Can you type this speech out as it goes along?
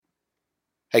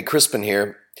Hey, Crispin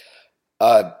here.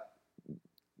 Uh,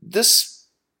 this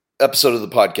episode of the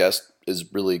podcast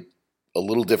is really a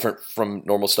little different from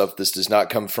normal stuff. This does not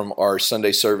come from our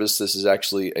Sunday service. This is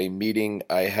actually a meeting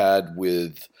I had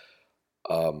with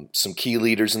some key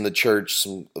leaders in the church,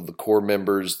 some of the core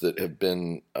members that have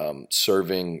been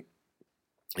serving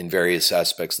in various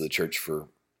aspects of the church for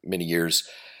many years.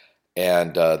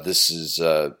 And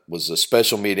was a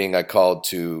special meeting I called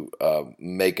to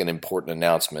make an important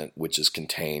announcement, which is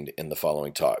contained in the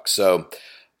following talk. So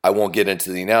I won't get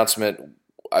into the announcement.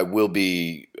 I will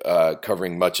be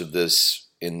covering much of this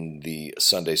in the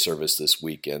Sunday service this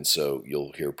weekend, so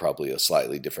you'll hear probably a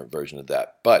slightly different version of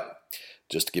that. But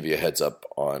just to give you a heads up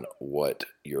on what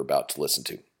you're about to listen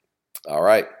to. All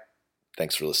right.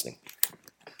 Thanks for listening.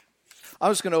 I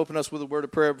was going to open us with a word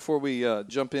of prayer before we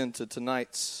jump into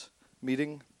tonight's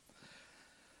meeting.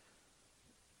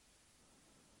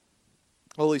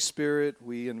 Holy Spirit,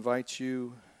 we invite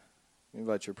you. We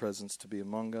invite your presence to be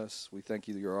among us. We thank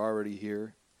you that you're already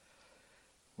here.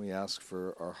 We ask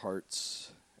for our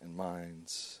hearts and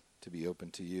minds to be open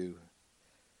to you.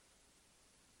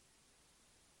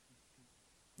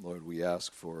 Lord, we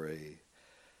ask for an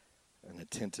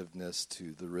attentiveness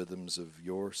to the rhythms of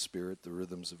your Spirit, the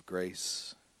rhythms of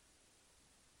grace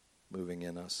moving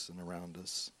in us and around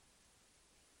us.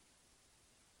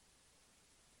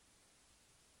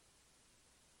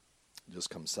 Just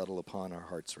come settle upon our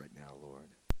hearts right now, Lord.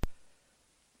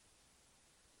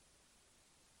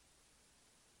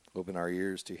 Open our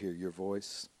ears to hear your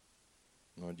voice.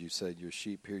 Lord, you said your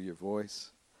sheep hear your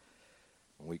voice.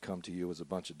 And we come to you as a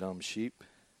bunch of dumb sheep.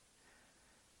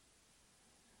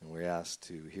 And we ask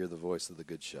to hear the voice of the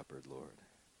Good Shepherd, Lord.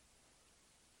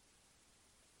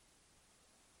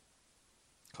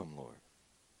 Come, Lord.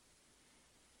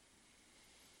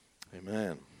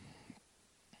 Amen.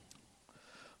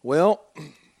 Well,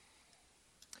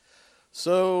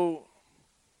 so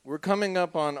we're coming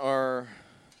up on our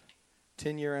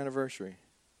 10-year anniversary.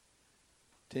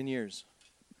 10 years.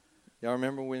 Y'all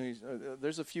remember when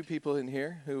there's a few people in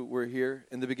here who were here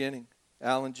in the beginning.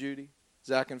 Alan, Judy,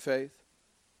 Zach and Faith,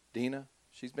 Dina.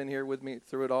 She's been here with me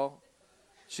through it all.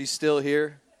 She's still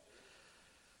here.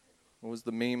 What was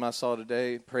the meme I saw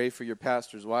today? Pray for your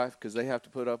pastor's wife because they have to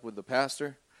put up with the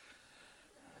pastor.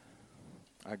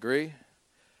 I agree.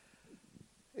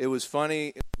 It was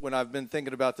funny when I've been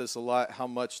thinking about this a lot, how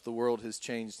much the world has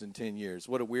changed in 10 years.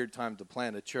 What a weird time to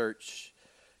plant a church,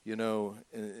 you know,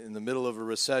 in the middle of a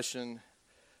recession.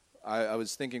 I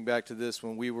was thinking back to this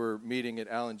when we were meeting at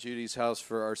Al and Judy's house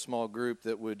for our small group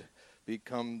that would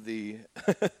become the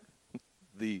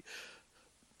the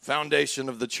foundation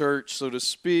of the church, so to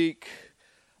speak.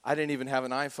 I didn't even have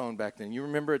an iPhone back then. You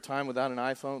remember a time without an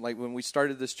iPhone? Like when we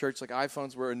started this church, like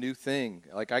iPhones were a new thing.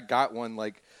 Like I got one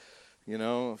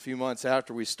a few months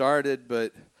after we started,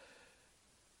 but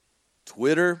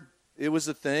Twitter, it was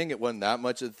a thing. It wasn't that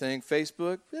much of a thing.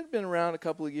 Facebook, it had been around a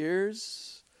couple of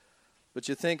years. But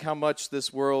you think how much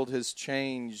this world has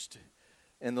changed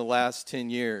in the last 10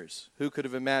 years. Who could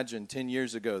have imagined 10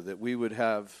 years ago that we would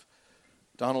have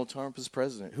Donald Trump as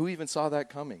president? Who even saw that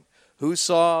coming? Who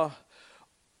saw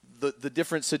the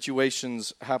different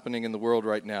situations happening in the world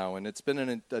right now? And it's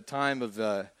been a time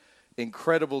of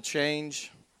incredible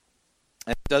change.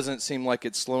 It doesn't seem like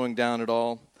it's slowing down at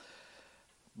all.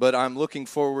 But I'm looking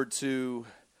forward to,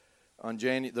 on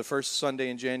the first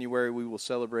Sunday in January, we will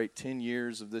celebrate 10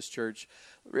 years of this church.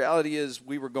 The reality is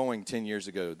we were going 10 years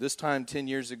ago. This time 10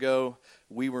 years ago,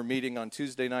 we were meeting on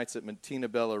Tuesday nights at Martina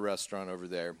Bella restaurant over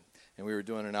there, and we were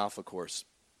doing an alpha course.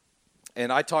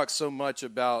 And I talked so much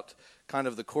about kind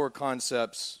of the core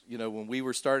concepts, when we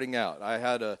were starting out. I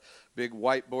had a big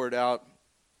whiteboard out.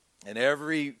 And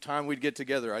every time we'd get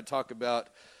together, I'd talk about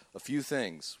a few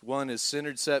things. One is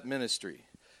centered set ministry,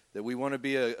 that we want to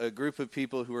be a group of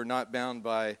people who are not bound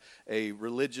by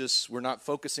we're not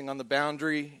focusing on the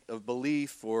boundary of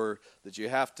belief or that you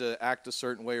have to act a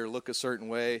certain way or look a certain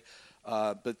way,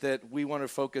 but that we want to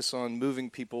focus on moving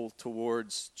people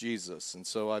towards Jesus. And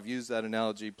so I've used that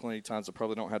analogy plenty of times. I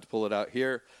probably don't have to pull it out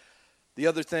here. The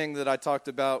other thing that I talked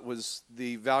about was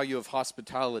the value of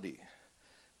hospitality,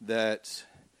 that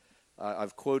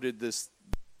I've quoted this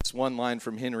one line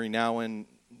from Henry Nouwen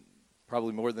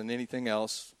probably more than anything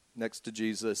else next to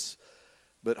Jesus.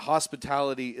 But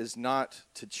hospitality is not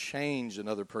to change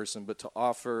another person, but to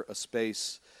offer a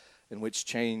space in which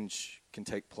change can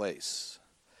take place.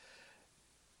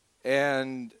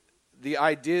 And the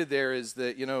idea there is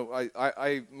that,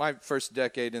 my first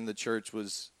decade in the church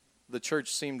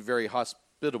seemed very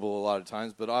hospitable a lot of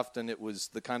times, but often it was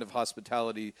the kind of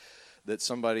hospitality that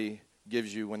somebody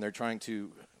gives you when they're trying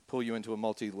to pull you into a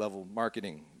multi-level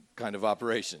marketing kind of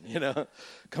operation,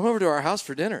 Come over to our house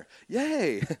for dinner.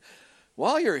 Yay.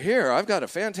 While you're here, I've got a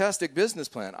fantastic business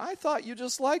plan. I thought you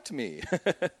just liked me.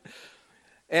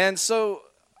 And so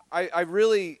I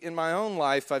really, in my own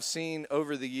life, I've seen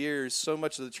over the years so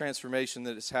much of the transformation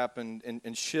that has happened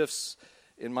and shifts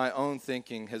in my own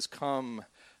thinking has come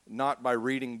not by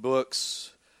reading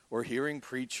books or hearing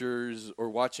preachers or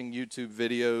watching YouTube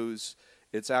videos.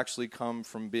 It's actually come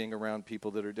from being around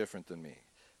people that are different than me.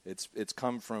 It's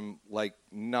come from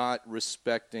not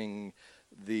respecting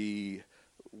the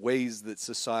ways that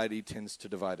society tends to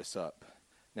divide us up.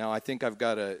 Now, I think I've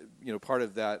got part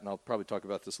of that, and I'll probably talk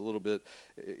about this a little bit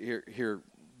here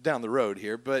down the road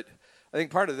here, but I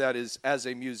think part of that is, as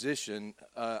a musician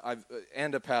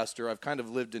and a pastor, I've kind of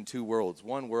lived in two worlds.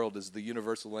 One world is the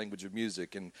universal language of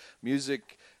music, and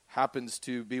music happens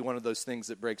to be one of those things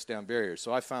that breaks down barriers.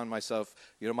 So I found myself,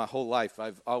 my whole life,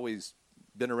 I've always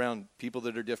been around people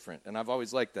that are different, and I've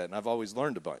always liked that, and I've always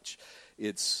learned a bunch.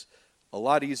 It's a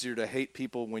lot easier to hate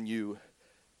people when you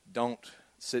don't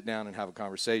sit down and have a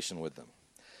conversation with them.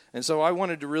 And so I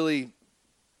wanted to really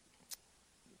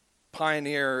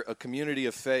pioneer a community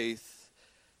of faith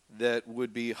that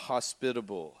would be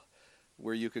hospitable,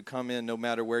 where you could come in no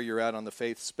matter where you're at on the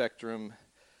faith spectrum,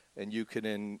 and you could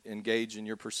engage in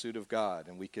your pursuit of God,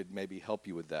 and we could maybe help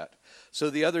you with that. So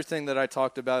the other thing that I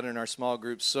talked about in our small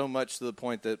group, so much to the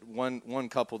point that one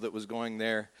couple that was going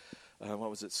there, what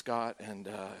was it, Scott and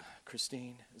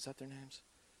Christine, is that their names?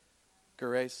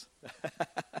 Grace?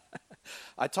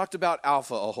 I talked about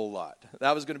Alpha a whole lot.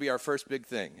 That was going to be our first big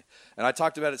thing. And I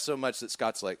talked about it so much that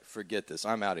Scott's like, forget this,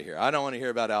 I'm out of here. I don't want to hear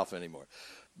about Alpha anymore.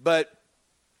 But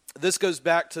this goes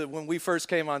back to when we first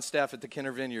came on staff at the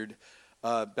Kenner Vineyard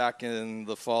back in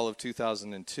the fall of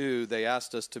 2002. They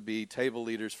asked us to be table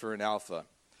leaders for an Alpha.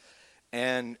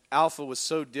 And Alpha was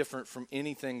so different from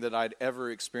anything that I'd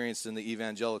ever experienced in the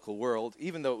evangelical world.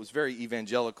 Even though it was very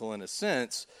evangelical in a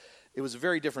sense, it was a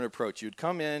very different approach. You'd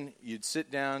come in, you'd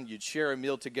sit down, you'd share a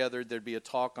meal together, there'd be a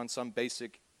talk on some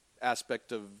basic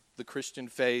aspect of the Christian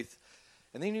faith,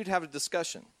 and then you'd have a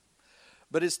discussion.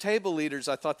 But as table leaders,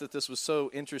 I thought that this was so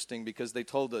interesting because they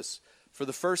told us, for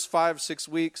the first 5-6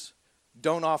 weeks,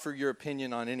 don't offer your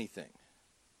opinion on anything.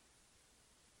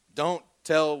 Don't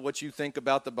tell what you think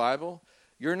about the Bible.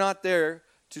 You're not there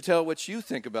to tell what you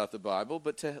think about the Bible,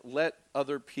 but to let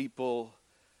other people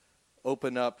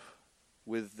open up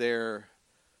with their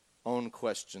own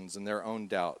questions and their own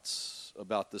doubts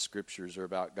about the Scriptures or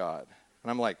about God. And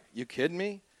I'm like, you kidding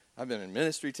me? I've been in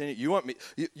ministry 10 years. You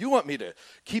want me to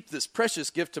keep this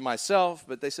precious gift to myself?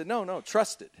 But they said, no,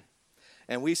 trust it.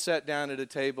 And we sat down at a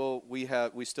table. We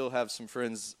still have some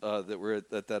friends that were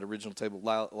at that original table,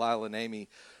 Lyle and Amy,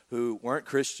 who weren't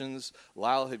Christians.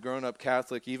 Lyle had grown up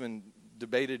Catholic, even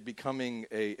debated becoming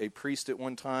a priest at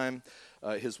one time.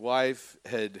 His wife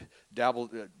had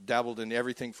dabbled in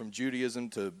everything from Judaism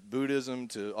to Buddhism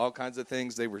to all kinds of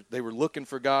things. They were looking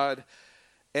for God.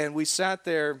 And we sat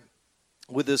there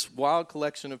with this wild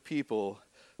collection of people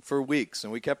for weeks,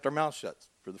 and we kept our mouths shut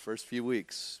for the first few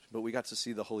weeks, but we got to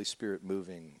see the Holy Spirit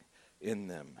moving in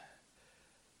them.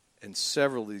 And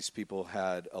several of these people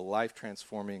had a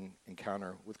life-transforming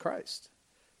encounter with Christ.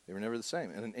 They were never the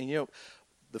same. And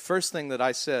the first thing that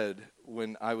I said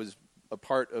when I was a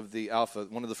part of the Alpha,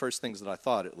 one of the first things that I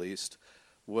thought at least,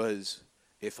 was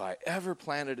if I ever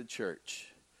planted a church,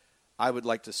 I would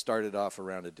like to start it off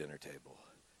around a dinner table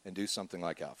and do something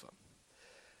like Alpha.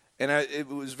 And it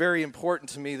was very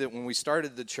important to me that when we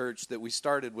started the church, that we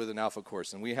started with an Alpha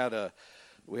course. And we had a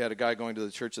guy going to the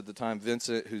church at the time,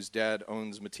 Vincent, whose dad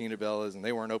owns Matina Bellas, and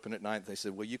they weren't open at night. They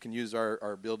said, well, you can use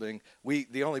our building.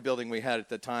 The only building we had at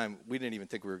the time, we didn't even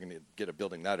think we were going to get a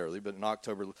building that early, but in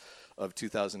October of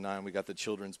 2009, we got the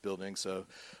children's building.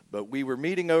 But we were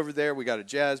meeting over there. We got a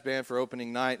jazz band for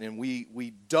opening night, and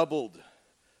we doubled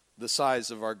the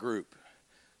size of our group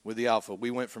with the Alpha.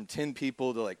 We went from 10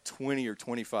 people to like 20 or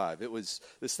 25.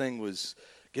 This thing was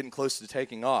getting close to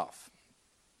taking off.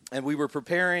 And we were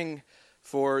preparing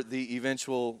for the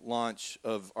eventual launch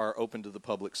of our open to the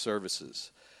public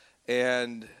services.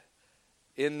 And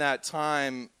in that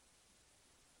time,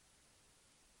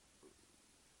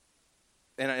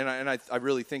 I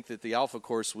really think that the Alpha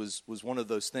course was one of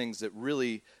those things that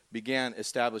really began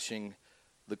establishing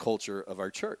the culture of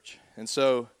our church. And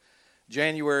so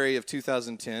January of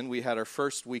 2010, we had our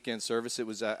first weekend service. It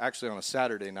was actually on a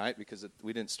Saturday night because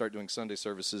we didn't start doing Sunday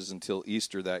services until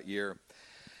Easter that year.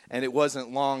 And it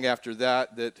wasn't long after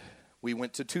that we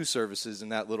went to 2 services in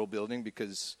that little building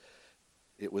because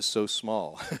it was so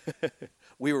small.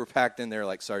 We were packed in there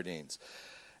like sardines.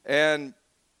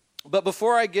 But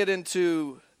before I get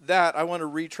into that, I want to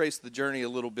retrace the journey a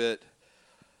little bit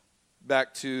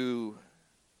back to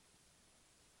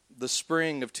the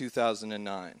spring of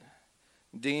 2009.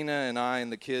 Dina and I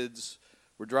and the kids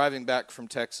were driving back from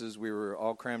Texas. We were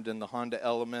all crammed in the Honda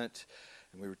Element,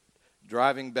 and we were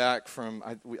driving back from,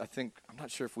 I'm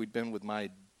not sure if we'd been with my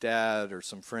dad or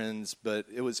some friends, but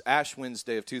it was Ash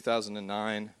Wednesday of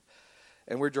 2009,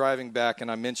 and we're driving back,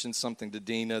 and I mentioned something to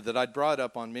Dina that I'd brought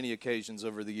up on many occasions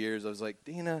over the years. I was like,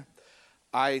 Dina,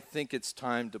 I think it's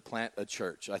time to plant a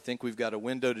church. I think we've got a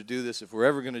window to do this. If we're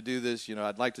ever going to do this,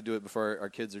 I'd like to do it before our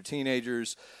kids are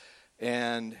teenagers.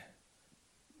 And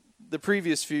the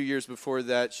previous few years before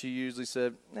that, she usually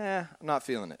said, I'm not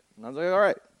feeling it. And I was like, all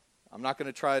right, I'm not going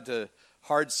to try to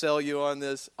hard sell you on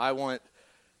this. I want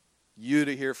you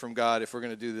to hear from God. If we're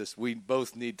going to do this, we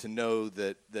both need to know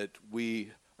that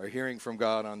we are hearing from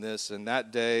God on this. And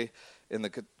that day in the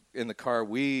car,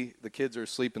 the kids are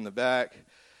asleep in the back,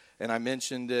 and I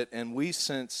mentioned it, and we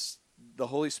sensed the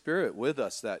Holy Spirit with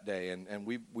us that day. And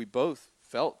we both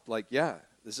felt like, yeah,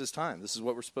 this is time. This is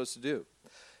what we're supposed to do.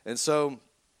 And so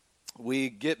we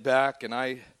get back, and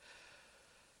I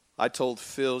told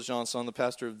Phil Johnson, the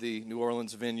pastor of the New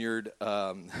Orleans Vineyard,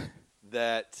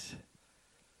 that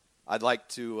I'd like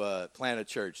to plant a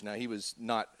church. Now, he was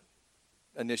not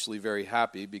initially very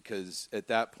happy because at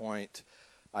that point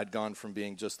I'd gone from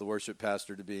being just the worship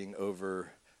pastor to being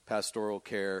over pastoral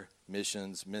care,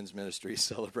 missions, men's ministry,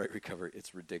 Celebrate Recovery.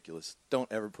 It's ridiculous. Don't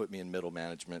ever put me in middle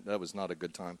management. That was not a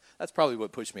good time. That's probably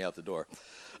what pushed me out the door.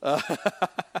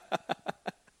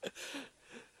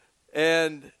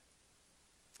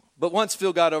 But once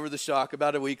Phil got over the shock,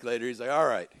 about a week later, he's like, all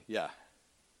right, yeah.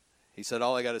 He said,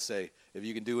 all I got to say, if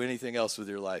you can do anything else with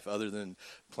your life other than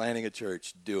planning a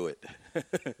church, do it.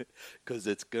 Because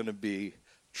it's going to be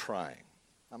trying.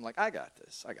 I'm like, I got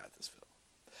this, Phil.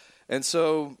 And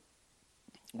so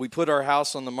we put our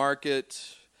house on the market,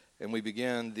 and we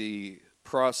began the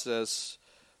process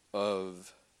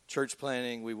of church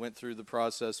planning. We went through the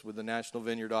process with the National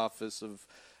Vineyard office of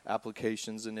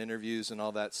applications and interviews and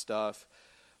all that stuff.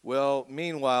 Well,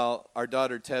 meanwhile, our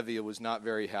daughter Tevia was not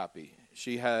very happy.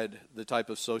 She had the type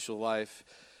of social life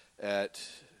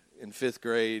in 5th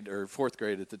grade or 4th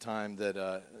grade at the time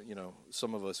that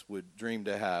some of us would dream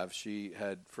to have. She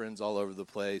had friends all over the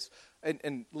place.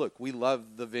 And look, we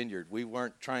love the Vineyard. We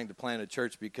weren't trying to plant a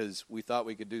church because we thought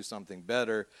we could do something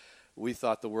better. We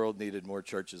thought the world needed more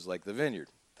churches like the Vineyard.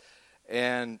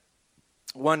 And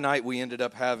one night we ended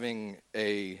up having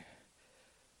a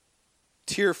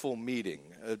tearful meeting,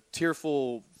 a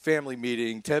tearful family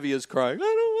meeting. Tevia's crying, I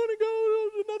don't want to go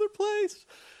to another place.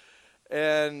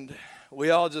 And we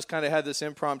all just kind of had this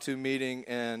impromptu meeting,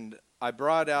 and I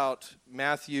brought out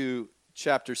Matthew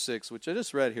chapter 6, which I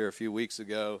just read here a few weeks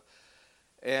ago,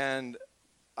 and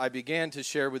I began to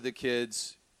share with the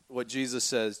kids what Jesus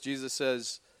says. Jesus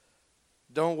says,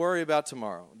 don't worry about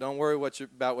tomorrow. Don't worry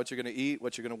about what you're going to eat,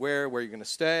 what you're going to wear, where you're going to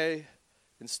stay.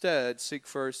 Instead, seek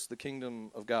first the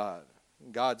kingdom of God,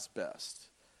 God's best.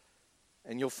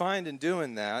 And you'll find in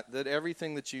doing that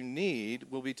everything that you need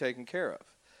will be taken care of.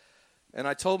 And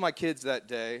I told my kids that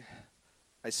day,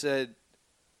 I said,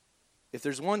 if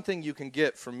there's one thing you can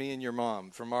get from me and your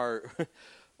mom, from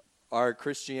our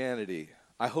Christianity,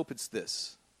 I hope it's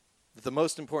this, that the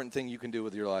most important thing you can do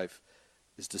with your life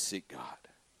is to seek God,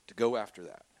 to go after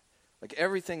that. Like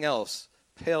everything else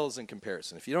pales in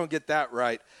comparison. If you don't get that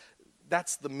right,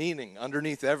 that's the meaning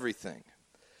underneath everything.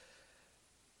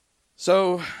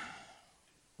 So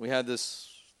we had this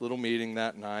little meeting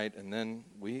that night, and then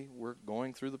we were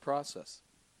going through the process.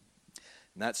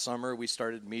 And that summer, we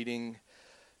started meeting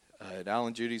at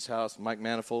Alan Judy's house, Mike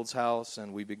Manifold's house,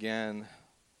 and we began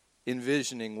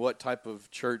envisioning what type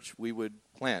of church we would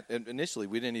plant. And initially,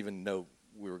 we didn't even know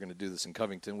we were going to do this in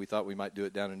Covington. We thought we might do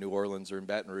it down in New Orleans or in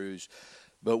Baton Rouge,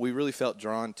 but we really felt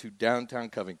drawn to downtown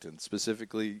Covington,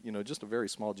 specifically, just a very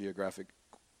small geographic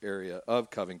area of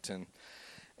Covington.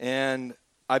 And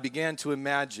I began to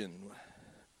imagine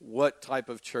what type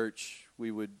of church we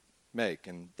would make,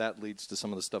 and that leads to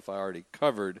some of the stuff I already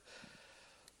covered.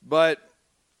 But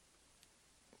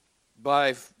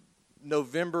by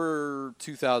November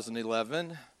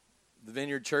 2011, the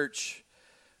Vineyard Church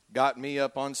got me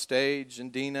up on stage,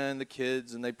 and Dina and the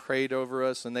kids, and they prayed over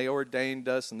us, and they ordained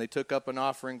us, and they took up an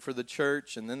offering for the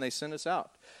church, and then they sent us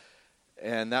out.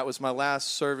 And that was my last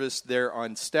service there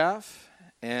on staff,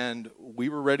 and we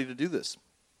were ready to do this.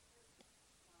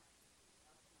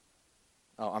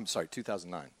 Oh, I'm sorry,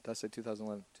 2009. Did I say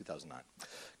 2011? 2009.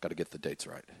 Got to get the dates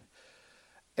right.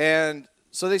 And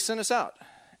so they sent us out,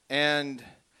 and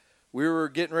we were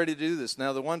getting ready to do this.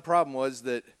 Now, the one problem was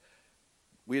that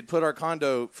we had put our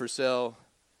condo for sale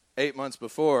 8 months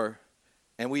before,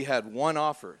 And we had one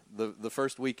offer the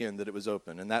first weekend that it was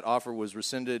open, and that offer was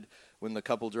rescinded when the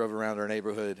couple drove around our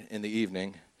neighborhood in the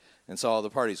evening and saw all the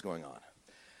parties going on.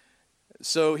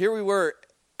 So here we were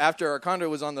after our condo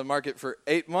was on the market for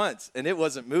 8 months, and it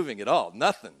wasn't moving at all,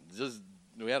 nothing. Just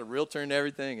we had a realtor and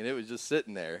everything, and it was just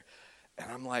sitting there.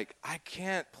 And I'm like, I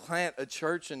can't plant a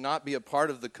church and not be a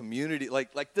part of the community.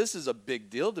 Like this is a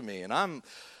big deal to me, and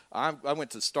I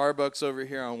went to Starbucks over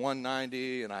here on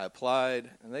 190, and I applied,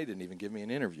 and they didn't even give me an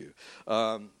interview.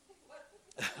 Come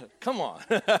on.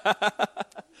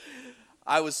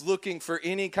 I was looking for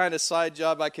any kind of side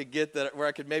job I could get where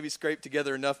I could maybe scrape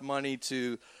together enough money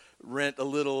to rent a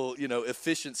little,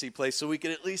 efficiency place so we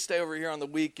could at least stay over here on the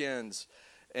weekends.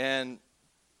 And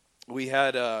we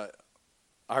had, I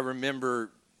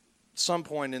remember some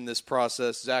point in this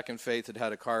process, Zach and Faith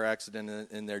had a car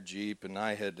accident in their Jeep, and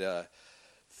I had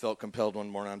felt compelled one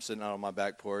morning. I'm sitting out on my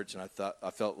back porch, and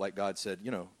I felt like God said,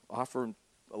 offer them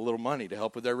a little money to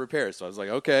help with their repairs. So I was like,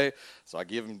 okay. So I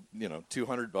give him,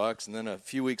 $200, and then a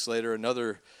few weeks later,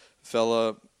 another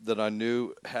fella that I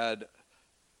knew had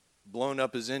blown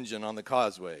up his engine on the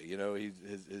causeway.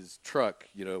 His truck,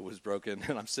 was broken,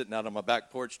 and I'm sitting out on my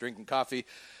back porch drinking coffee,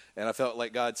 and I felt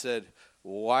like God said,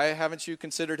 why haven't you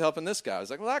considered helping this guy? I was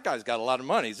like, well, that guy's got a lot of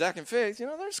money. Zach and Faith,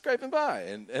 they're scraping by.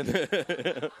 And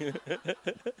and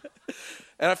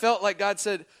I felt like God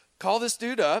said, call this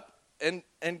dude up and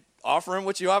offer him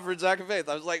what you offered Zach and Faith.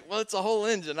 I was like, well, it's a whole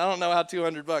engine. I don't know how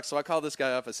 $200. So I called this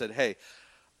guy up. I said, hey,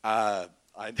 I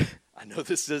know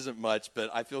this isn't much, but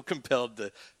I feel compelled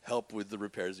to help with the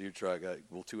repairs of your truck.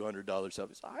 Will $200 help?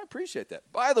 He said, I appreciate that.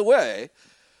 By the way,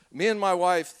 me and my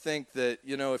wife think that,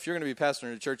 if you're going to be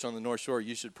pastoring a church on the North Shore,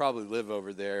 you should probably live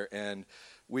over there. And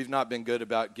we've not been good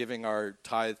about giving our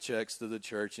tithe checks to the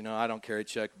church. I don't carry a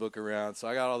checkbook around, so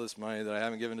I got all this money that I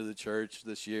haven't given to the church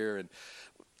this year. And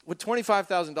would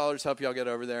 $25,000 help y'all get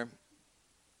over there?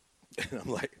 And I'm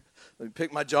like, let me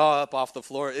pick my jaw up off the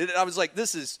floor. I was like,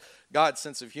 this is God's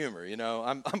sense of humor.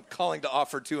 I'm calling to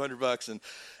offer $200,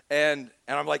 and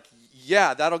I'm like,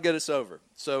 yeah, that'll get us over.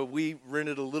 So we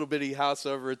rented a little bitty house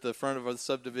over at the front of our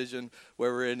subdivision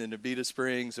where we're in Abita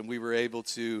Springs, and we were able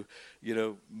to,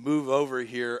 move over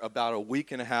here about a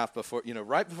week and a half before,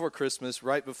 right before Christmas,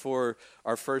 right before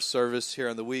our first service here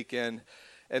on the weekend.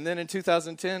 And then in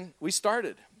 2010, we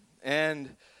started.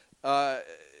 And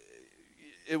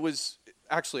it was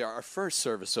actually our first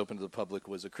service open to the public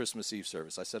was a Christmas Eve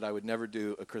service. I said I would never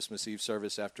do a Christmas Eve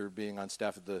service after being on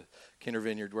staff at the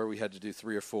Vineyard where we had to do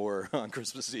 3 or 4 on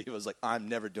Christmas Eve. I was like, I'm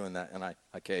never doing that, and I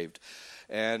caved.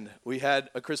 And we had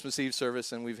a Christmas Eve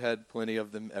service, and we've had plenty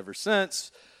of them ever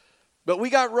since. But we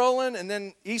got rolling, and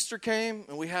then Easter came,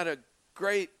 and we had a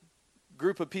great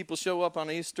group of people show up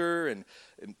on Easter, and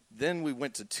then we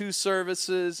went to 2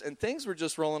 services, and things were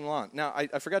just rolling along. Now,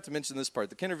 I forgot to mention this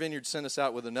part. The Vineyard sent us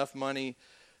out with enough money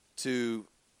to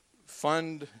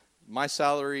fund my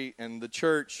salary and the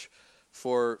church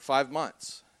for 5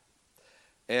 months.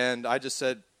 And I just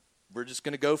said, we're just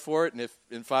going to go for it, and if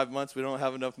in 5 months we don't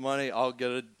have enough money, I'll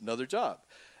get another job.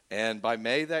 And by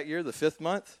May that year, the 5th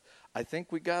month, I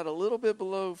think we got a little bit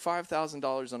below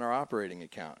 $5,000 on our operating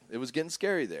account. It was getting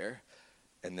scary there.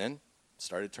 And then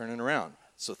started turning around.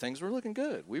 So things were looking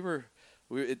good.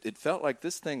 It felt like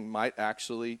this thing might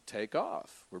actually take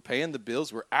off. We're paying the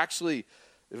bills. It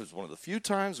was one of the few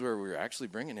times where we were actually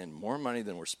bringing in more money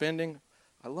than we're spending.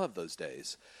 I love those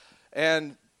days.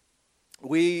 And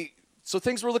so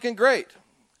things were looking great.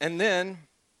 And then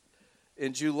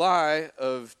in July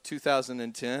of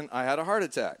 2010, I had a heart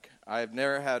attack. I've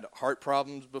never had heart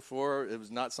problems before. It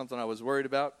was not something I was worried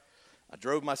about. I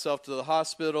drove myself to the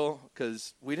hospital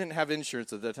because we didn't have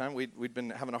insurance at that time. We'd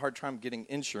been having a hard time getting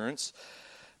insurance.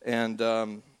 And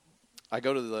I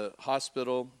go to the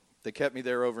hospital. They kept me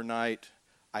there overnight.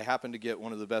 I happened to get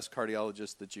one of the best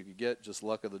cardiologists that you could get, just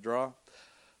luck of the draw.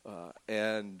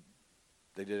 And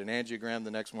they did an angiogram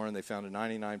the next morning. They found a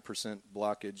 99%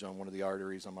 blockage on one of the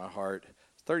arteries on my heart.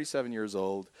 37 years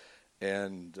old.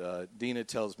 And Dina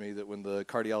tells me that when the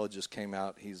cardiologist came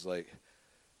out, he's like,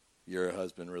 your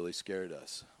husband really scared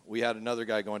us. We had another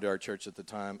guy going to our church at the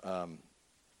time,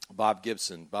 Bob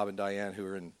Gibson, Bob and Diane, who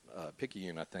are in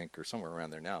Picayune, I think, or somewhere around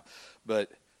there now.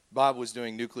 But Bob was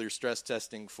doing nuclear stress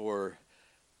testing for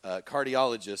a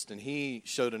cardiologist, and he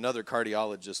showed another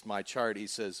cardiologist my chart. He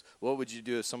says, what would you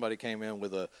do if somebody came in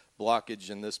with a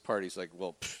blockage in this part? He's like,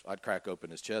 well, I'd crack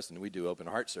open his chest, and we do open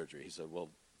heart surgery. He said,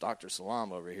 well, Dr.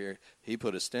 Salam over here, he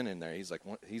put a stent in there. He's like,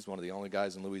 he's one of the only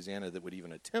guys in Louisiana that would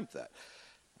even attempt that.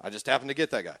 I just happened to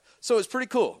get that guy. So it's pretty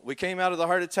cool. We came out of the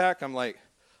heart attack. I'm like,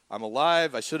 I'm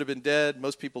alive. I should have been dead.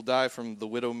 Most people die from the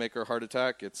widowmaker heart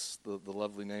attack. It's the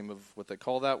lovely name of what they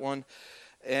call that one.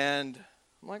 And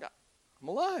I'm like, I'm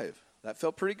alive. That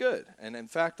felt pretty good. And in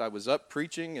fact, I was up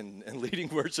preaching and leading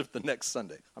worship the next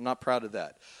Sunday. I'm not proud of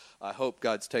that. I hope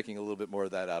God's taking a little bit more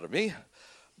of that out of me.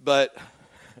 But,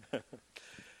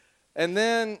 and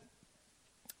then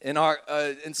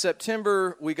in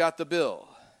September, we got the bill.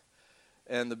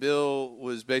 And the bill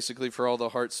was basically for all the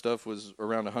heart stuff was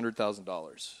around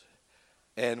 $100,000.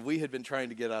 And we had been trying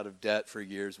to get out of debt for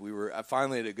years. We were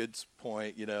finally at a good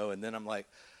point, and then I'm like,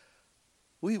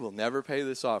 we will never pay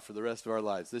this off for the rest of our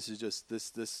lives. This is just, this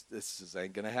just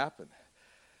ain't going to happen.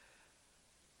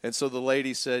 And so the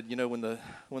lady said, when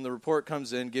the report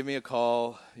comes in, give me a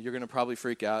call. You're going to probably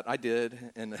freak out. I did.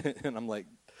 And I'm like,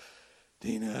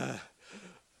 Dina,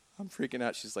 I'm freaking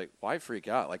out. She's like, why freak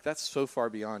out? Like, that's so far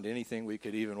beyond anything we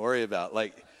could even worry about.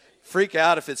 Like, freak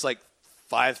out if it's like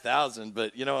 5,000,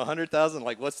 but 100,000,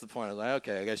 like, what's the point? I was like,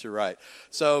 okay, I guess you're right.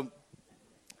 So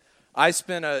I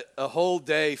spent a whole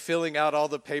day filling out all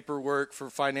the paperwork for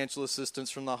financial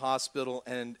assistance from the hospital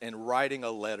and writing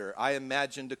a letter. I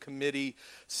imagined a committee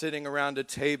sitting around a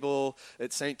table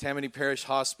at St. Tammany Parish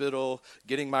Hospital,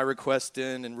 getting my request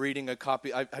in and reading a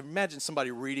copy. I imagined somebody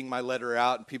reading my letter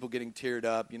out and people getting teared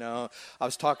up, I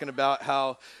was talking about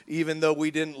how even though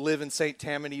we didn't live in St.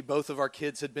 Tammany, both of our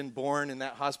kids had been born in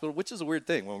that hospital, which is a weird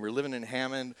thing. When we were living in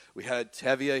Hammond, we had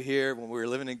Tevia here. When we were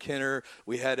living in Kenner,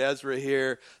 we had Ezra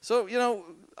here. So,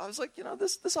 I was like,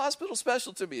 this hospital's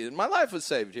special to me, and my life was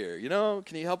saved here.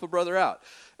 Can you help a brother out?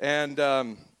 And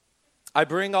I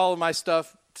bring all of my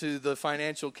stuff to the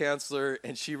financial counselor,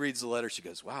 and she reads the letter. She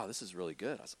goes, wow, this is really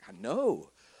good. I was like, I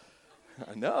know.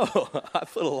 I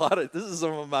put this is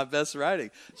some of my best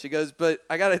writing. She goes, but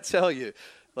I got to tell you,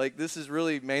 like, this is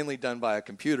really mainly done by a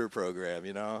computer program,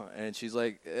 And she's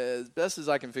like, as best as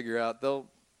I can figure out,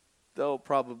 they'll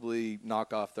probably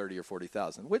knock off 30 or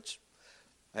 40,000, which,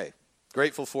 hey,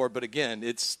 grateful for, but again,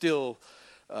 it's still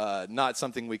not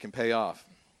something we can pay off.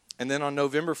 And then on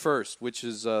November 1st, which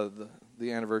is the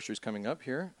anniversary is coming up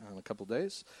here in a couple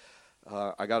days,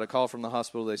 I got a call from the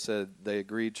hospital. They said they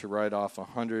agreed to write off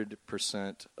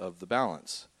 100% of the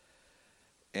balance.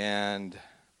 And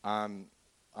I'm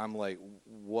like,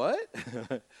 what?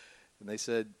 And they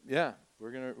said, yeah,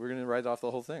 we're gonna write off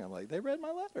the whole thing. I'm like, they read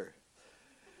my letter.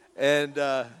 And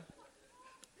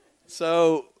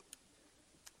so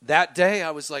that day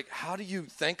I was like, how do you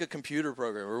thank a computer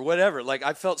program or whatever? Like,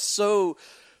 I felt so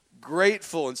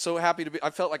grateful and so happy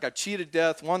I felt like I cheated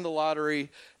death, won the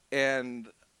lottery, and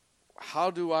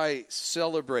how do I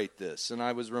celebrate this? And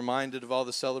I was reminded of all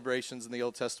the celebrations in the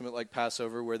Old Testament, like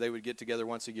Passover, where they would get together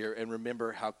once a year and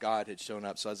remember how God had shown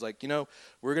up. So I was like,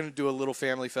 we're going to do a little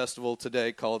family festival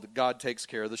today called God Takes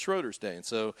Care of the Schroeder's Day. And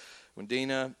so when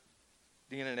Dina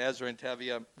and Ezra and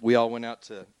Tevia, we all went out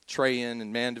to Trey Inn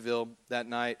in Mandeville that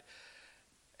night.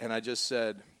 And I just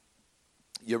said,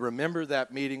 you remember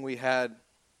that meeting we had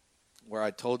where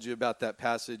I told you about that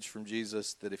passage from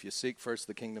Jesus that if you seek first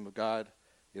the kingdom of God,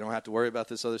 you don't have to worry about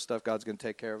this other stuff. God's going to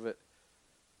take care of it.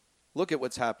 Look at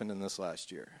what's happened in this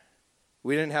last year.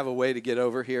 We didn't have a way to get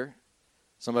over here.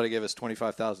 Somebody gave us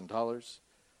 $25,000.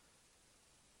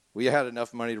 We had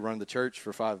enough money to run the church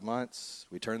for 5 months.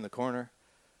 We turned the corner.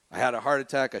 I had a heart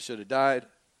attack. I should have died.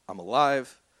 I'm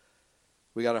alive.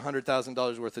 We got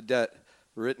 $100,000 worth of debt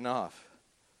written off.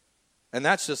 And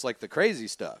that's just like the crazy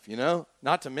stuff,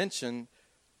 Not to mention,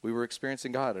 we were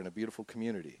experiencing God in a beautiful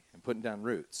community and putting down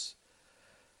roots.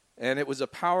 And it was it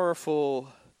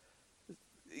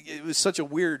was such a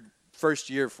weird first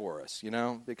year for us,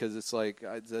 because it's like,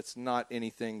 that's not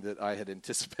anything that I had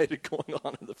anticipated going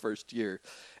on in the first year.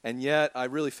 And yet I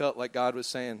really felt like God was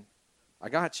saying, I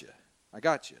got you.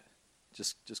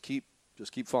 Just keep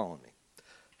following me.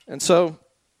 And so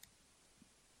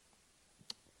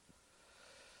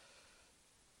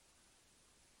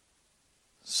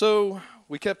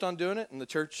we kept on doing it, and the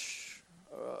church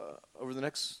over the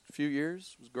next few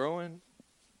years was growing.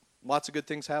 Lots of good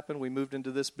things happened. We moved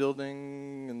into this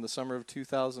building in the summer of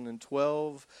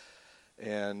 2012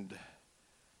 and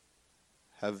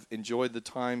have enjoyed the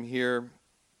time here.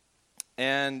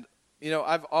 And,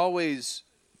 I've always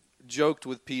joked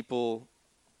with people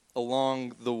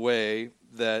along the way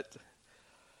that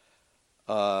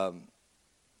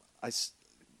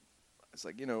it's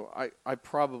like, I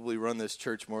probably run this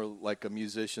church more like a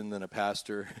musician than a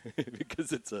pastor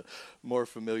because it's a more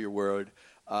familiar word.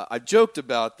 I joked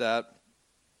about that,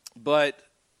 but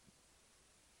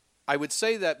I would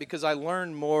say that because I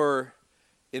learned more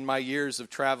in my years of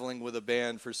traveling with a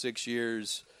band for 6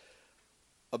 years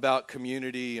about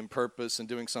community and purpose and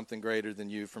doing something greater than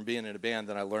you from being in a band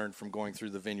than I learned from going through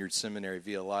the Vineyard Seminary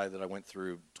VLI that I went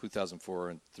through 2004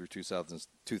 and through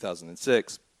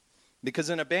 2006. Because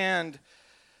in a band,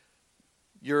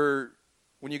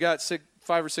 when you got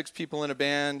 5 or 6 people in a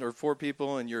band or 4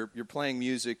 people and you're playing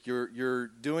music, you're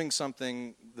doing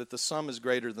something that the sum is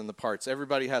greater than the parts.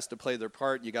 Everybody has to play their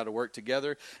part. You got to work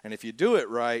together. And if you do it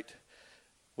right,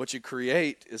 what you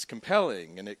create is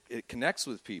compelling, and it connects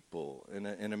with people in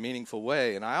a meaningful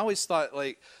way. And I always thought,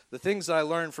 like, the things that I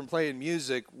learned from playing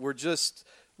music were just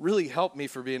really helped me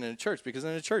for being in a church, because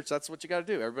in a church, that's what you got to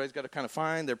do. Everybody's got to kind of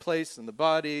find their place in the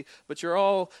body, but you're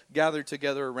all gathered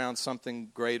together around something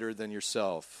greater than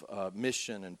yourself,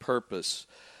 mission and purpose.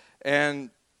 And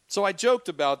so I joked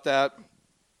about that,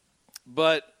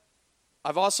 but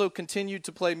I've also continued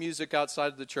to play music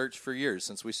outside of the church for years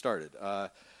since we started.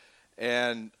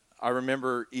 And I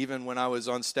remember even when I was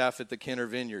on staff at the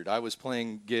Vineyard, I was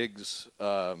playing gigs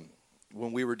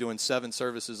when we were doing 7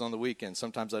 services on the weekend.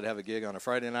 Sometimes I'd have a gig on a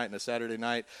Friday night and a Saturday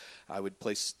night. I would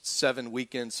play 7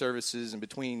 weekend services, and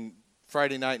between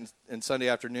Friday night and Sunday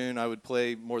afternoon, I would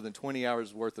play more than 20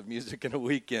 hours worth of music in a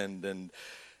weekend. And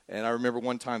I remember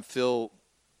one time Phil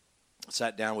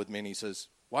sat down with me and he says,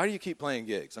 "Why do you keep playing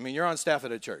gigs? I mean, you're on staff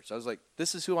at a church." I was like,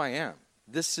 "This is who I am.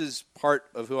 This is part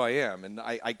of who I am, and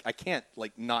I can't,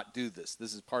 like, not do this.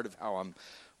 This is part of how I'm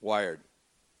wired."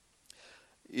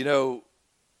 You know,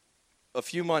 a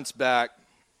few months back,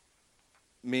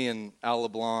 me and Al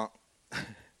LeBlanc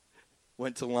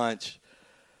went to lunch,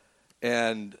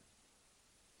 and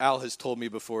Al has told me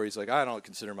before, he's like, "I don't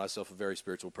consider myself a very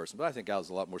spiritual person, but I think Al's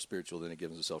a lot more spiritual than he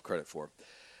gives himself credit for."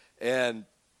 And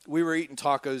we were eating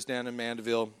tacos down in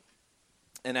Mandeville,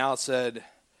 and Al said,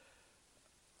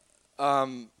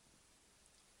 I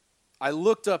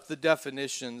looked up the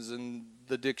definitions in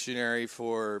the dictionary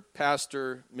for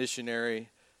pastor, missionary,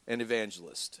 and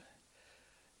evangelist.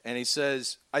 And he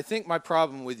says, "I think my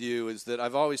problem with you is that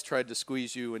I've always tried to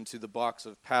squeeze you into the box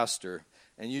of pastor,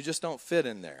 and you just don't fit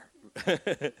in there."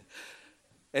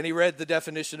 And he read the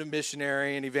definition of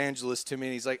missionary and evangelist to me,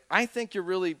 and he's like, "I think you're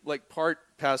really like part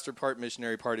pastor, part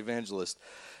missionary, part evangelist."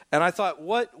 And I thought,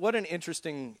 what an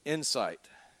interesting insight.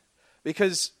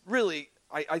 Because really,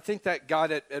 I think that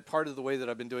got at part of the way that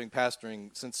I've been doing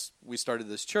pastoring since we started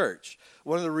this church.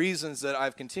 One of the reasons that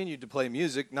I've continued to play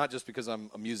music, not just because I'm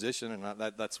a musician and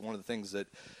that's one of the things that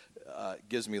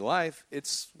gives me life,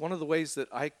 it's one of the ways that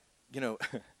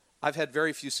I've had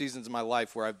very few seasons in my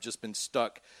life where I've just been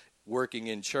stuck working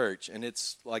in church, and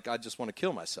it's like I just want to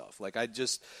kill myself. Like I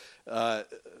just, I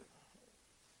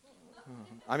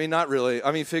mean, not really,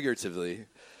 I mean figuratively.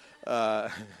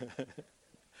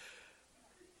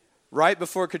 Right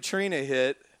before Katrina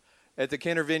hit, at the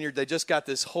Vineyard, they just got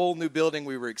this whole new building.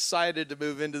 We were excited to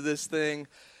move into this thing.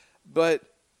 But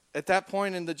at that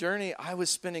point in the journey, I was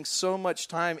spending so much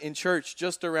time in church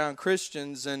just around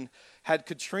Christians. And had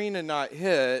Katrina not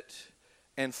hit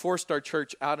and forced our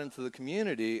church out into the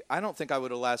community, I don't think I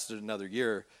would have lasted another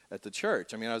year at the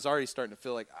church. I mean, I was already starting to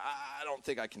feel like, I don't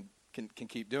think I can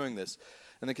keep doing this.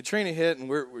 And then Katrina hit, and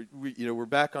we're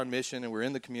back on mission, and we're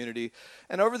in the community.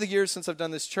 And over the years since I've done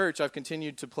this church, I've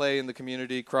continued to play in the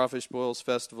community, crawfish boils,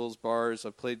 festivals, bars.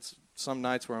 I've played some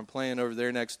nights where I'm playing over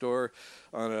there next door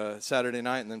on a Saturday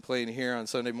night and then playing here on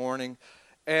Sunday morning.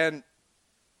 And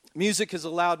music has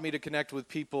allowed me to connect with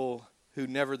people who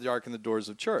never darken the doors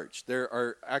of church. There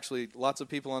are actually lots of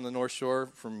people on the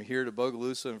Northshore, from here to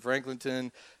Bogalusa and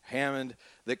Franklinton, Hammond,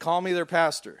 that call me their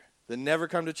pastor, that never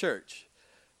come to church.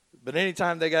 But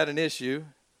anytime they got an issue,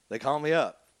 they call me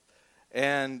up.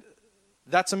 And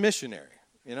that's a missionary.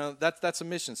 You know, that's a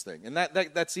missions thing. And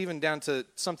that's even down to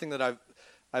something that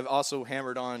I've also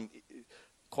hammered on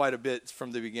quite a bit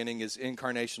from the beginning is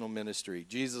incarnational ministry.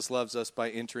 Jesus loves us by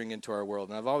entering into our world.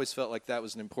 And I've always felt like that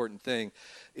was an important thing,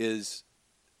 is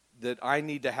that I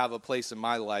need to have a place in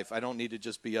my life. I don't need to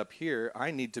just be up here.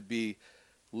 I need to be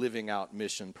living out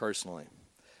mission personally.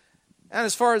 And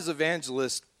as far as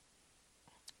evangelist,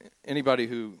 anybody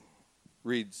who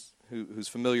reads, who's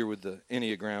familiar with the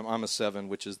Enneagram, I'm a 7,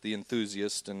 which is the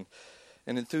enthusiast. And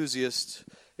an enthusiast,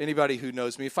 anybody who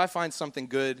knows me, if I find something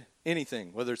good,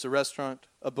 anything, whether it's a restaurant,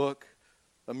 a book,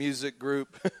 a music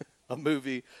group, a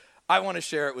movie, I want to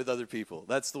share it with other people.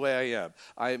 That's the way I am.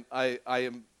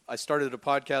 I started a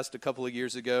podcast a couple of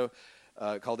years ago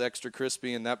called Extra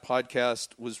Crispy, and that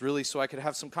podcast was really so I could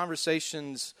have some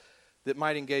conversations that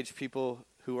might engage people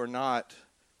who are not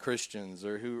Christians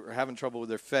or who are having trouble with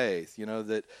their faith,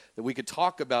 that we could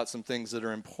talk about some things that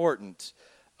are important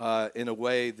in a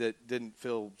way that didn't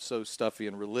feel so stuffy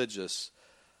and religious.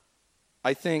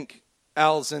 I think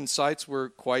Al's insights were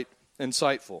quite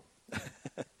insightful.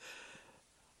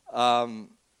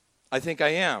 I think I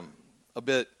am a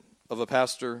bit of a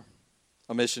pastor,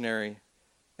 a missionary,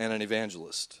 and an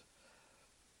evangelist.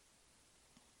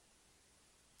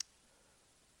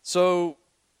 So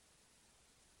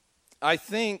I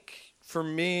think for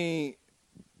me,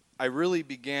 I really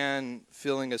began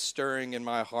feeling a stirring in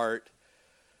my heart,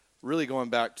 really going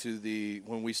back to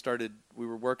when we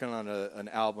were working on an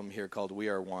album here called We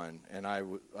Are One, and I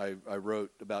wrote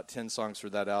about 10 songs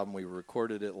for that album. We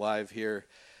recorded it live here,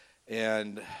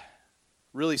 and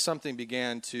really something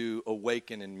began to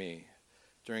awaken in me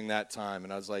during that time.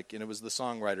 And I was like, and it was the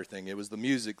songwriter thing, it was the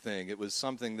music thing, it was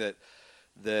something that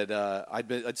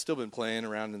I'd still been playing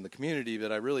around in the community,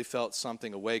 but I really felt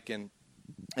something awaken,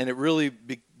 and it really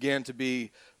began to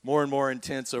be more and more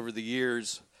intense over the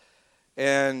years.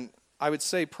 And I would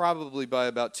say probably by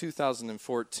about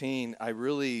 2014, I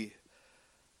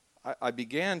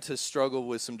began to struggle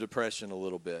with some depression a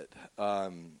little bit.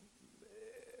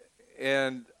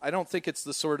 And I don't think it's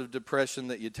the sort of depression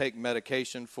that you take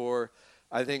medication for.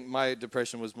 I think my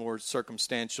depression was more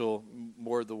circumstantial,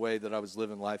 more the way that I was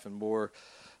living life and more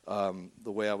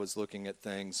the way I was looking at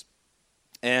things.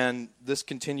 And this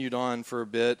continued on for a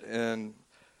bit, and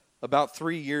about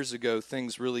 3 years ago,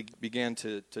 things really began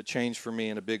to change for me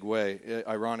in a big way.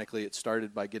 Ironically, it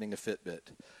started by getting a Fitbit.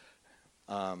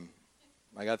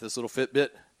 I got this little Fitbit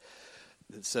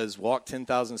that says walk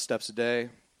 10,000 steps a day,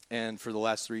 and for the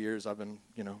last 3 years, I've been,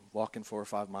 walking 4 or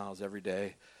 5 miles every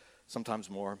day, sometimes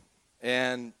more.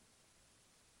 And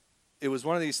it was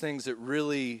one of these things that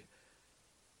really,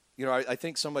 I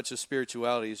think so much of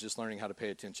spirituality is just learning how to pay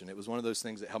attention. It was one of those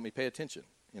things that helped me pay attention.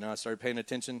 I started paying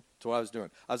attention to what I was doing.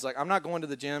 I was like, I'm not going to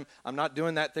the gym. I'm not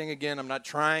doing that thing again. I'm not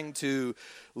trying to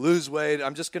lose weight.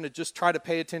 I'm just going to try to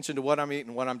pay attention to what I'm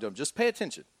eating, what I'm doing. Just pay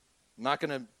attention. I'm not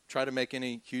going to try to make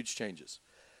any huge changes.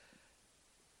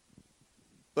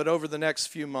 But over the next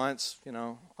few months,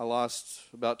 I lost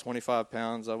about 25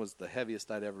 pounds. I was the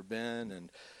heaviest I'd ever been, and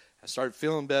I started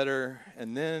feeling better.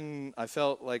 And then I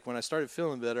felt like when I started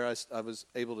feeling better, I was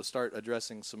able to start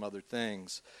addressing some other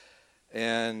things.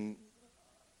 And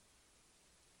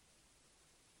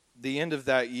the end of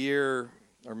that year,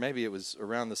 or maybe it was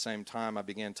around the same time, I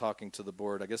began talking to the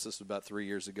board. I guess this was about 3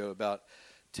 years ago, about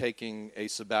taking a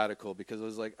sabbatical, because I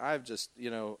was like, I've just,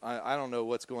 I don't know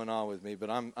what's going on with me, but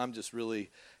I'm just really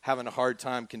having a hard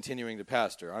time continuing to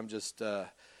pastor. I'm just,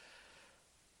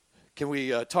 can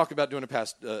we talk about doing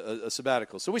a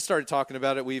sabbatical? So we started talking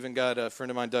about it. We even got a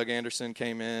friend of mine, Doug Anderson,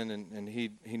 came in, and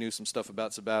he knew some stuff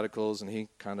about sabbaticals, and he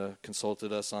kind of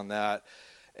consulted us on that.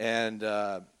 And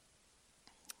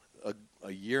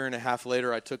a year and a half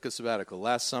later, I took a sabbatical.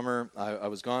 Last summer, I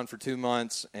was gone for 2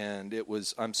 months, and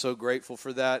I'm so grateful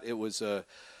for that. It was a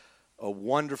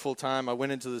wonderful time. I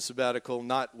went into the sabbatical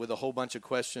not with a whole bunch of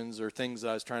questions or things that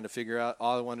I was trying to figure out.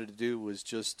 All I wanted to do was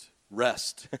just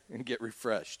rest and get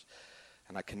refreshed.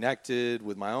 And I connected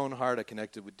with my own heart. I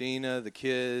connected with Dina, the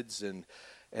kids, and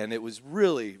it was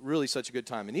really, really such a good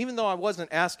time. And even though I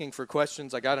wasn't asking for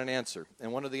questions, I got an answer.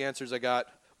 And one of the answers I got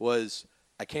was,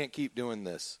 I can't keep doing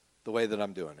this the way that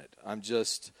I'm doing it. I'm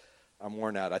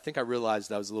worn out. I think I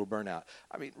realized I was a little burnt out.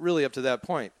 I mean, really up to that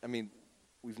point,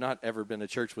 we've not ever been a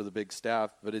church with a big staff,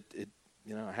 but I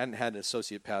hadn't had an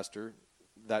associate pastor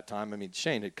that time.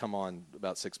 Shane had come on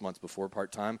about 6 months before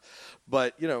part-time.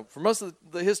 But, for most of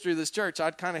the history of this church,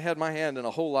 I'd kind of had my hand in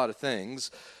a whole lot of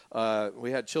things. We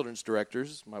had children's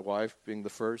directors, my wife being the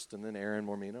first, and then Aaron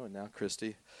Mormino, and now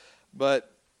Christy.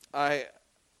 But I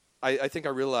think I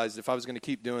realized if I was going to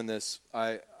keep doing this,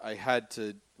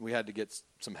 we had to get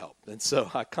some help. And so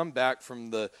I come back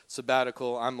from the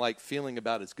sabbatical. I'm like feeling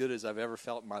about as good as I've ever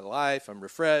felt in my life. I'm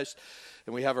refreshed.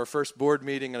 And we have our first board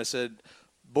meeting. And I said,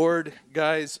 board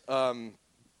guys,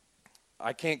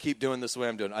 I can't keep doing this the way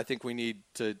I'm doing. I think we need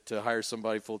to hire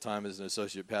somebody full-time as an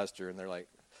associate pastor. And they're like,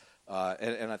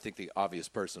 and I think the obvious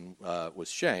person was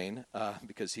Shane,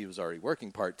 because he was already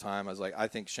working part-time. I was like, I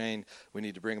think Shane, we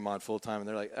need to bring him on full-time. And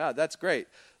they're like, that's great.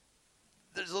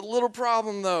 There's a little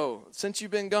problem, though. Since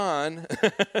you've been gone,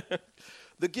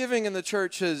 the giving in the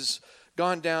church has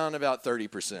gone down about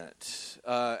 30%.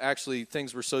 Actually,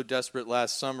 things were so desperate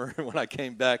last summer when I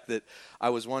came back that I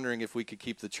was wondering if we could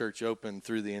keep the church open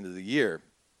through the end of the year.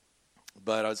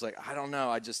 But I was like, I don't know.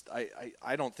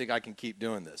 I don't think I can keep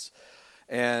doing this.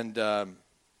 And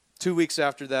 2 weeks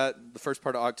after that, the first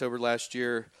part of October last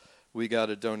year, we got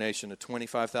a donation of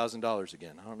 $25,000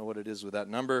 again. I don't know what it is with that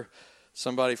number.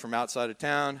 Somebody from outside of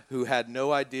town who had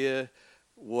no idea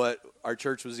what our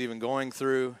church was even going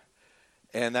through,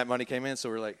 and that money came in. So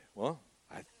we're like, well,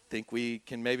 I think we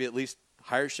can maybe at least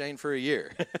hire Shane for a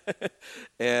year.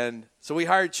 And so we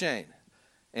hired Shane.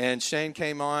 And Shane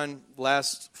came on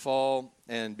last fall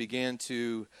and began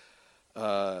to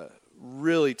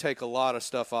really take a lot of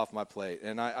stuff off my plate.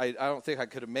 And I don't think I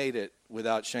could have made it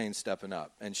without Shane stepping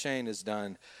up. And Shane has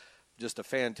done just a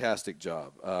fantastic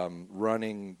job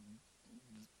running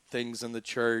things in the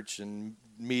church and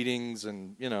meetings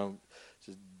and,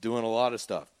 just doing a lot of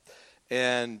stuff.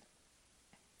 And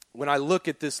when I look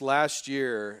at this last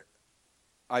year,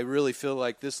 I really feel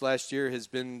like this last year has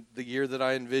been the year that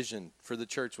I envisioned for the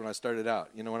church when I started out.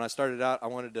 When I started out, I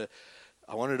wanted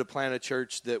to plant a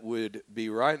church that would be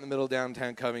right in the middle of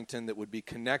downtown Covington, that would be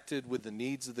connected with the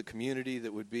needs of the community,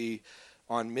 that would be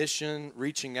on mission,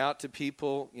 reaching out to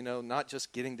people, not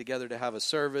just getting together to have a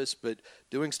service, but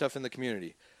doing stuff in the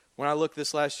community. When I look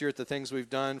this last year at the things we've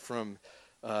done, from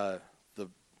the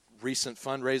recent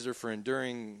fundraiser for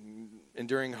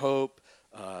Enduring Hope,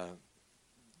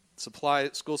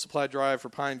 school supply drive for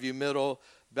Pineview Middle,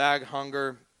 bag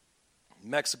hunger,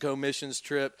 Mexico missions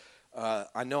trip.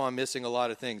 I know I'm missing a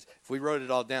lot of things. If we wrote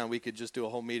it all down, we could just do a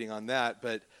whole meeting on that.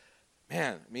 But,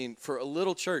 man, for a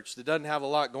little church that doesn't have a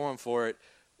lot going for it,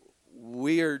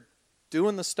 we are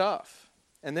doing the stuff.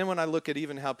 And then when I look at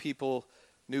even how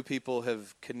new people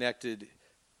have connected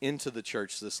into the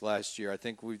church this last year, I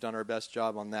think we've done our best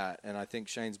job on that. And I think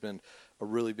Shane's been a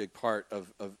really big part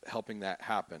of helping that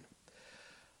happen.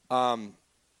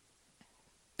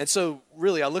 And so,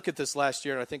 really, I look at this last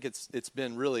year, and I think it's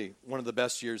been really one of the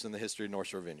best years in the history of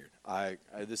Northshore Vineyard.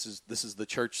 This is the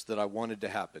church that I wanted to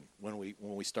happen when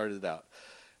we started it out,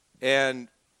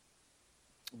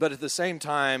 but at the same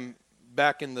time,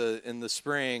 back in the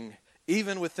spring,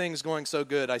 even with things going so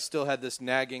good, I still had this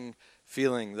nagging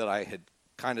feeling that I had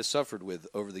kind of suffered with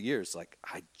over the years. Like,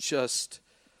 I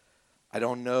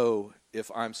don't know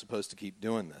if I'm supposed to keep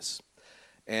doing this,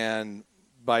 and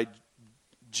by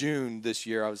June this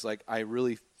year, I was like, I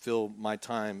really feel my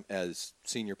time as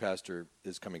senior pastor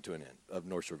is coming to an end, of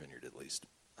Northshore Vineyard at least.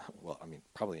 Well,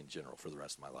 probably in general for the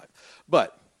rest of my life.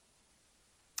 But,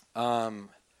 and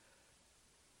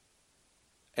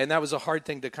that was a hard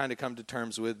thing to kind of come to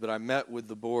terms with, but I met with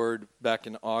the board back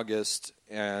in August,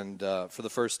 and for the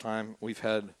first time, we've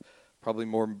had probably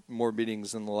more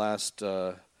meetings in the last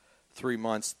 3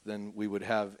 months than we would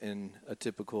have in a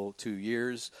typical 2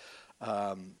 years.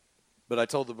 But I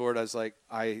told the board, I was like,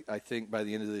 I think by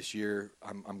the end of this year,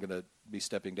 I'm going to be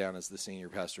stepping down as the senior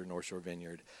pastor of Northshore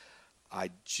Vineyard.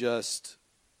 And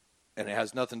it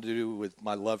has nothing to do with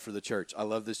my love for the church. I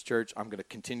love this church. I'm going to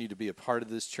continue to be a part of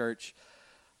this church.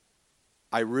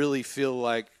 I really feel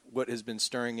like what has been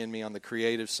stirring in me on the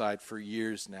creative side for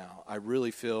years now, I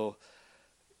really feel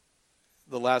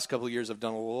the last couple of years I've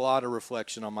done a lot of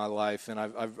reflection on my life, and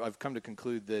I've come to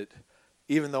conclude that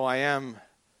even though I am,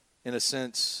 in a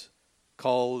sense,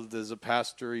 called as a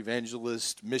pastor,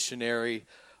 evangelist, missionary,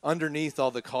 underneath all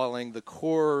the calling, the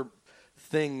core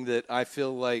thing that I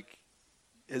feel like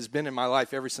has been in my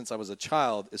life ever since I was a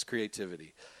child is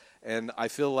creativity. And I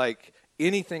feel like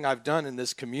anything I've done in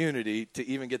this community to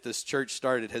even get this church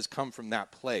started has come from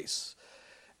that place.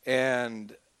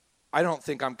 And I don't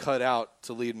think I'm cut out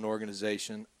to lead an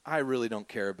organization. I really don't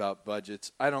care about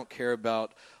budgets. I don't care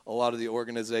about a lot of the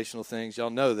organizational things.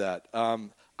 Y'all know that.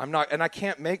 I'm not, and I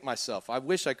can't make myself. I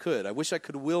wish I could. I wish I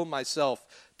could will myself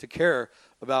to care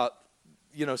about,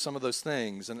 some of those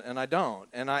things, and I don't.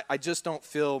 And I just don't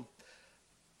feel,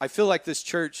 I feel like this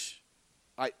church,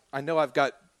 I know I've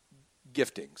got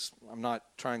giftings. I'm not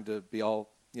trying to be all,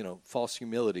 false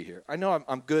humility here. I know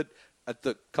I'm good at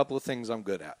the couple of things I'm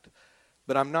good at,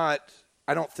 but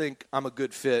I don't think I'm a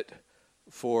good fit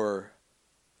for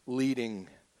leading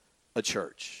a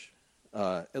church.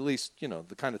 At least,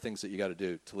 the kind of things that you got to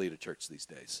do to lead a church these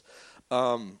days.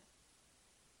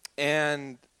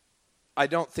 And I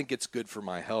don't think it's good for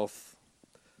my health.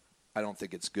 I don't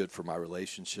think it's good for my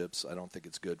relationships. I don't think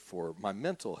it's good for my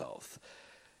mental health.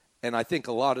 And I think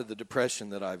a lot of the depression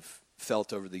that I've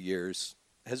felt over the years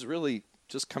has really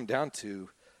just come down to,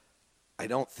 I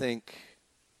don't think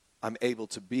I'm able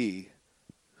to be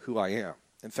who I am.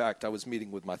 In fact, I was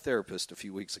meeting with my therapist a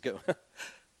few weeks ago,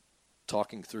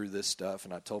 talking through this stuff,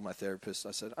 and I told my therapist,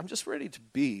 I said, I'm just ready to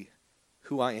be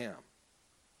who I am.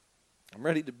 I'm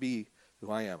ready to be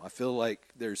who I am. I feel like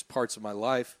there's parts of my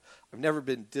life, I've never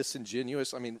been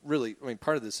disingenuous.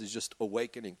 Part of this is just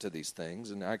awakening to these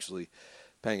things and actually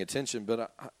paying attention,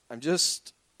 but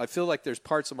I feel like there's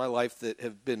parts of my life that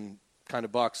have been kind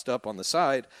of boxed up on the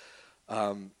side, that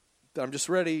I'm just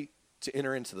ready to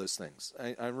enter into those things.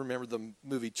 I remember the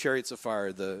movie Chariots of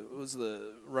Fire. What was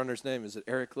the runner's name? Is it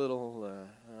Eric Little?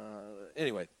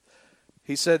 Anyway,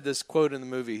 he said this quote in the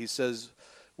movie. He says,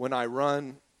 "When I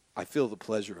run, I feel the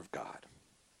pleasure of God."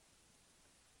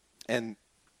 And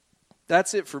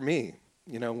that's it for me.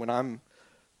 When I'm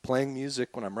playing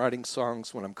music, when I'm writing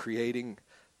songs, when I'm creating,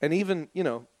 and even,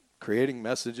 creating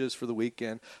messages for the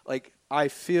weekend, like, I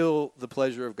feel the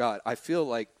pleasure of God. I feel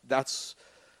like that's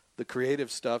the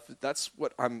creative stuff. That's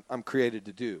what I'm created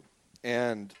to do.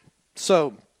 And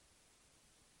so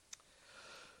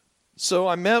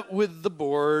I met with the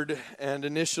board, and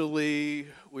initially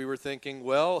we were thinking,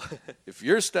 well, if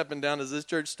you're stepping down, is this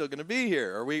church still going to be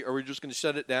here? Are we just going to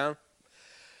shut it down?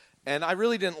 And I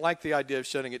really didn't like the idea of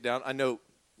shutting it down. I know,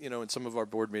 in some of our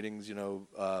board meetings,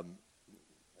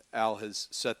 Al has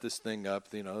set this thing up,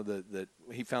 that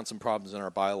he found some problems in our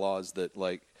bylaws that,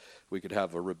 like, we could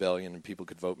have a rebellion and people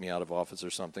could vote me out of office or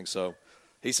something. So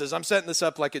he says, I'm setting this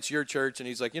up like it's your church. And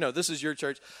he's like, this is your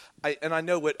church. And I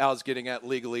know what Al's getting at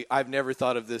legally. I've never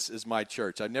thought of this as my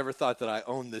church. I've never thought that I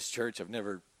own this church. I've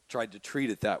never tried to treat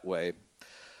it that way.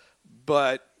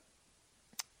 But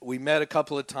we met a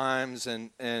couple of times, and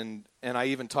I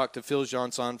even talked to Phil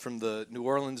Johnson from the New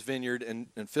Orleans Vineyard,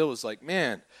 and Phil was like,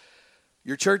 man,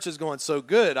 your church is going so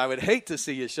good. I would hate to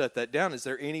see you shut that down. Is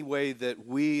there any way that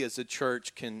we as a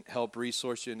church can help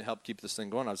resource you and help keep this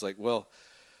thing going? I was like, well,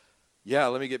 yeah,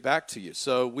 let me get back to you.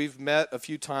 So we've met a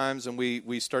few times, and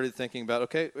we started thinking about,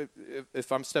 okay,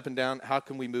 if I'm stepping down, how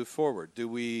can we move forward? Do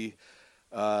we,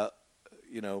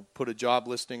 put a job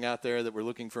listing out there that we're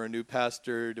looking for a new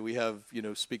pastor? Do we have,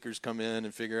 speakers come in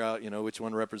and figure out, which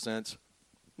one represents?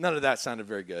 None of that sounded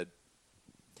very good.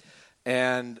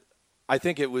 And I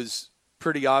think it was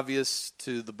pretty obvious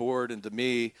to the board and to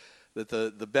me that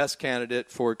the best candidate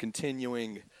for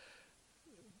continuing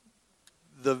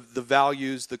the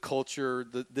values, the culture,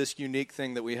 this unique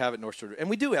thing that we have at Northshore. And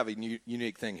we do have a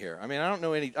unique thing here. I mean, I don't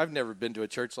know I've never been to a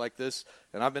church like this,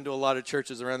 and I've been to a lot of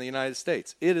churches around the United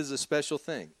States. It is a special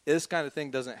thing. This kind of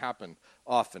thing doesn't happen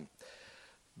often.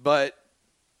 But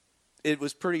it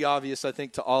was pretty obvious, I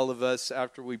think, to all of us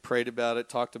after we prayed about it,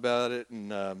 talked about it,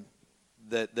 and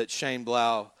that Shane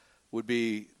Blau would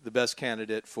be the best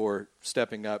candidate for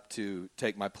stepping up to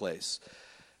take my place.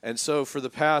 And so for the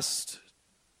past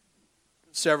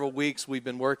several weeks, we've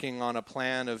been working on a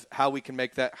plan of how we can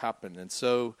make that happen. And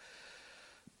so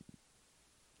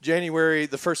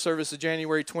the first service of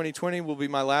January 2020 will be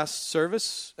my last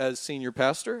service as senior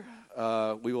pastor.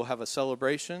 We will have a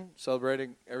celebration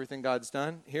celebrating everything God's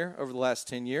done here over the last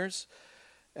 10 years.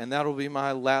 And that will be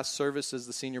my last service as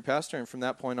the senior pastor. And from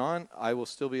that point on, I will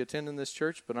still be attending this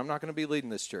church, but I'm not going to be leading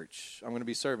this church. I'm going to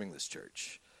be serving this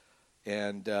church.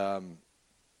 And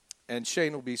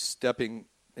Shane will be stepping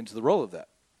into the role of that.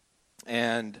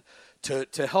 And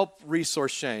to help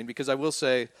resource Shane, because I will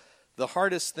say the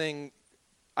hardest thing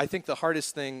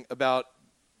about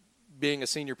being a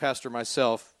senior pastor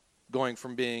myself, going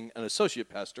from being an associate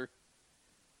pastor,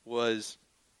 was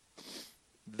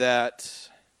that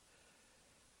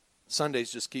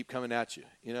Sundays just keep coming at you,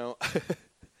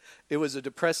 It was a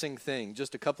depressing thing.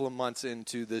 Just a couple of months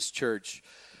into this church,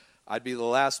 I'd be the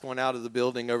last one out of the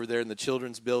building over there in the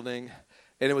children's building.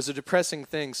 And it was a depressing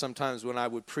thing sometimes when I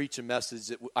would preach a message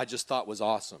that I just thought was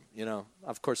awesome,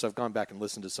 Of course, I've gone back and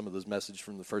listened to some of those messages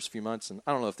from the first few months, and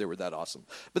I don't know if they were that awesome.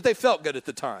 But they felt good at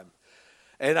the time.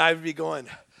 And I'd be going,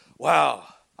 wow,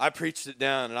 I preached it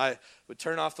down. And I would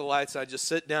turn off the lights. I'd just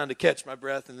sit down to catch my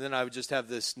breath, and then I would just have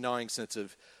this gnawing sense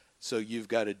of, so you've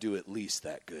got to do at least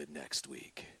that good next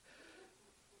week.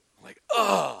 I'm like,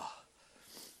 oh.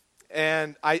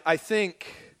 And I think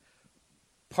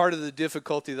part of the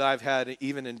difficulty that I've had,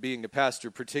 even in being a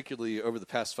pastor, particularly over the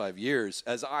past 5 years,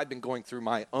 as I've been going through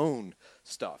my own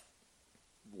stuff,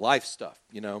 life stuff,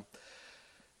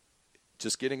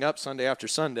 just getting up Sunday after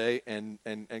Sunday and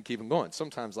keeping going.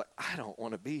 Sometimes, like, I don't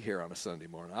want to be here on a Sunday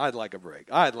morning. I'd like a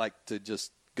break. I'd like to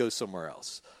just go somewhere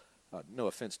else. No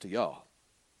offense to y'all.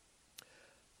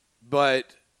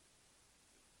 But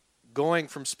going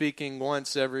from speaking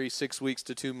once every 6 weeks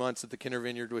to 2 months at the Kinder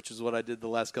Vineyard, which is what I did the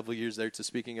last couple of years there, to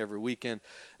speaking every weekend,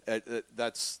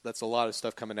 that's a lot of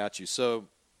stuff coming at you. So,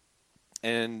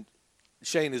 and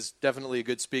Shane is definitely a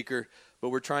good speaker, but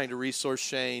we're trying to resource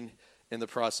Shane in the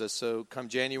process. So come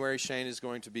January, Shane is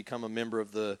going to become a member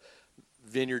of the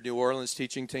Vineyard New Orleans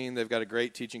teaching team. They've got a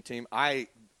great teaching team. I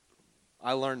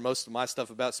learned most of my stuff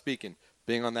about speaking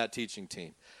being on that teaching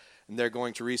team. And they're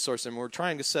going to resource him. We're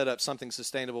trying to set up something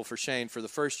sustainable for Shane for the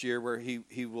first year, where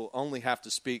he will only have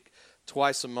to speak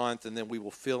twice a month, and then we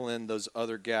will fill in those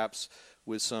other gaps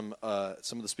with some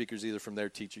of the speakers either from their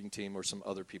teaching team or some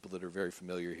other people that are very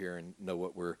familiar here and know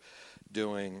what we're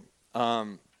doing.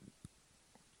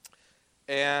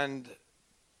 And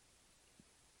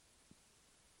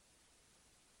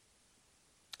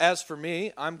as for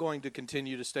me, I'm going to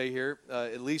continue to stay here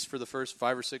at least for the first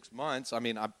 5 or 6 months. I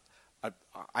mean,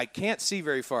 I can't see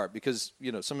very far because,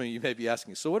 some of you may be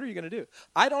asking, so what are you going to do?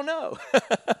 I don't know.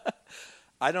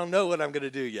 I don't know what I'm going to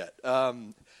do yet.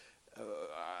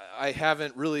 I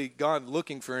haven't really gone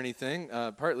looking for anything,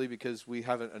 partly because we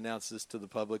haven't announced this to the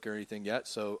public or anything yet.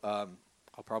 So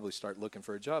I'll probably start looking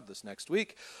for a job this next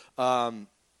week. I'm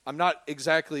not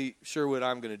exactly sure what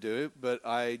I'm going to do, but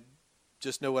I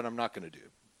just know what I'm not going to do.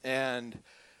 And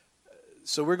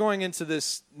so we're going into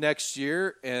this next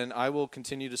year, and I will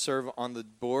continue to serve on the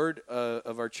board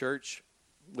of our church,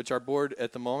 which our board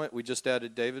at the moment, we just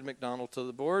added David McDonald to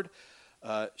the board.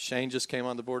 Shane just came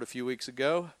on the board a few weeks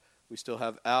ago. We still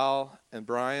have Al and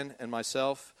Brian and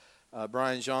myself.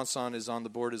 Brian Johnson is on the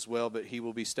board as well, but he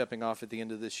will be stepping off at the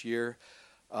end of this year.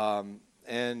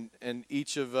 And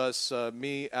each of us,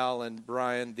 me, Al, and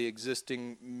Brian, the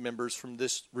existing members from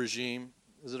this regime,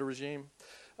 is it a regime?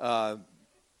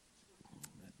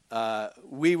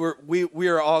 We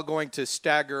are all going to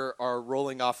stagger our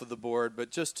rolling off of the board,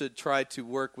 but just to try to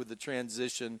work with the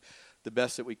transition the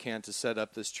best that we can to set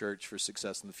up this church for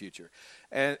success in the future.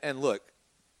 And look,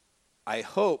 I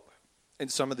hope in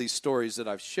some of these stories that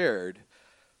I've shared,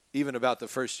 even about the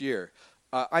first year,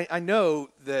 I know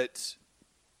that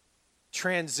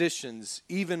transitions,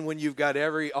 even when you've got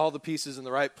all the pieces in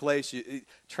the right place,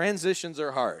 transitions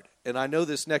are hard. And I know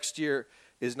this next year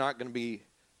is not going to be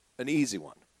an easy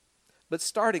one. But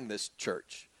starting this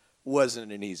church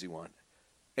wasn't an easy one.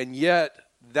 And yet,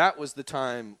 that was the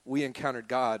time we encountered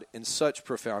God in such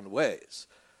profound ways.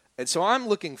 And so I'm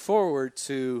looking forward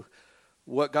to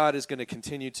what God is going to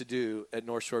continue to do at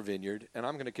Northshore Vineyard, and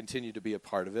I'm going to continue to be a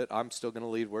part of it. I'm still going to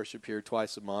lead worship here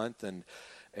twice a month, and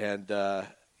I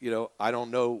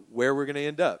don't know where we're going to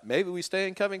end up. Maybe we stay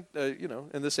in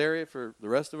this area for the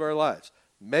rest of our lives.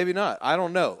 Maybe not. I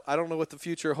don't know. I don't know what the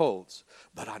future holds,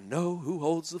 but I know who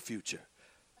holds the future.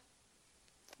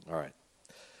 All right.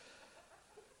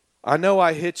 I know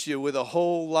I hit you with a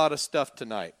whole lot of stuff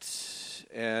tonight,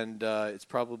 and it's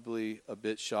probably a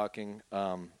bit shocking.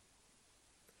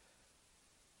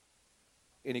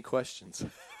 Any questions?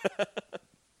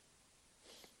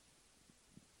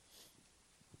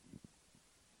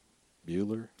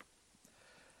 Bueller?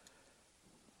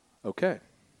 Okay.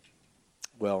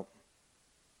 Well,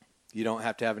 you don't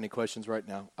have to have any questions right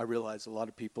now. I realize a lot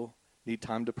of people need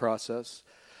time to process,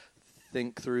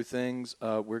 think through things.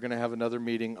 We're going to have another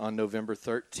meeting on November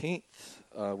 13th,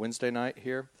 Wednesday night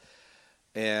here.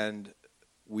 And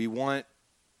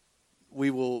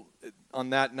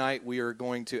on that night, we are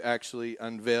going to actually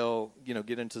unveil,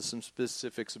 get into some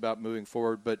specifics about moving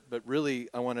forward. But really,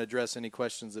 I want to address any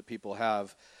questions that people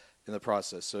have in the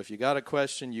process. So if you got a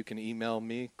question, you can email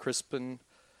me,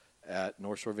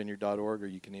 Crispin@northshorevineyard.org, or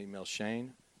you can email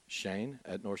Shane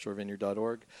at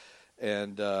northshorevineyard.org.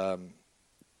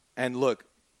 And look,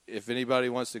 if anybody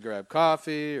wants to grab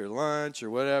coffee or lunch or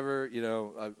whatever,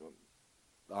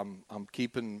 I'm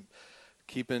keeping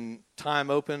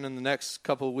time open in the next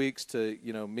couple of weeks to,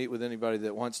 meet with anybody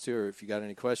that wants to, or if you got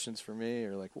any questions for me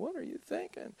or like, what are you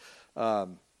thinking?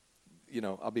 I'll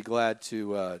be glad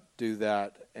to do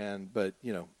that. But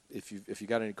if you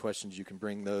got any questions, you can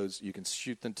bring those. You can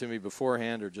shoot them to me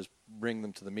beforehand or just bring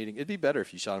them to the meeting. It'd be better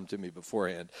if you shot them to me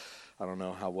beforehand. I don't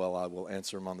know how well I will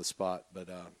answer them on the spot, but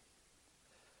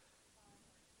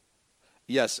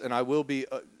yes, and I will be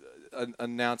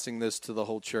announcing this to the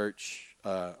whole church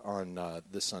on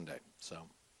this Sunday. So.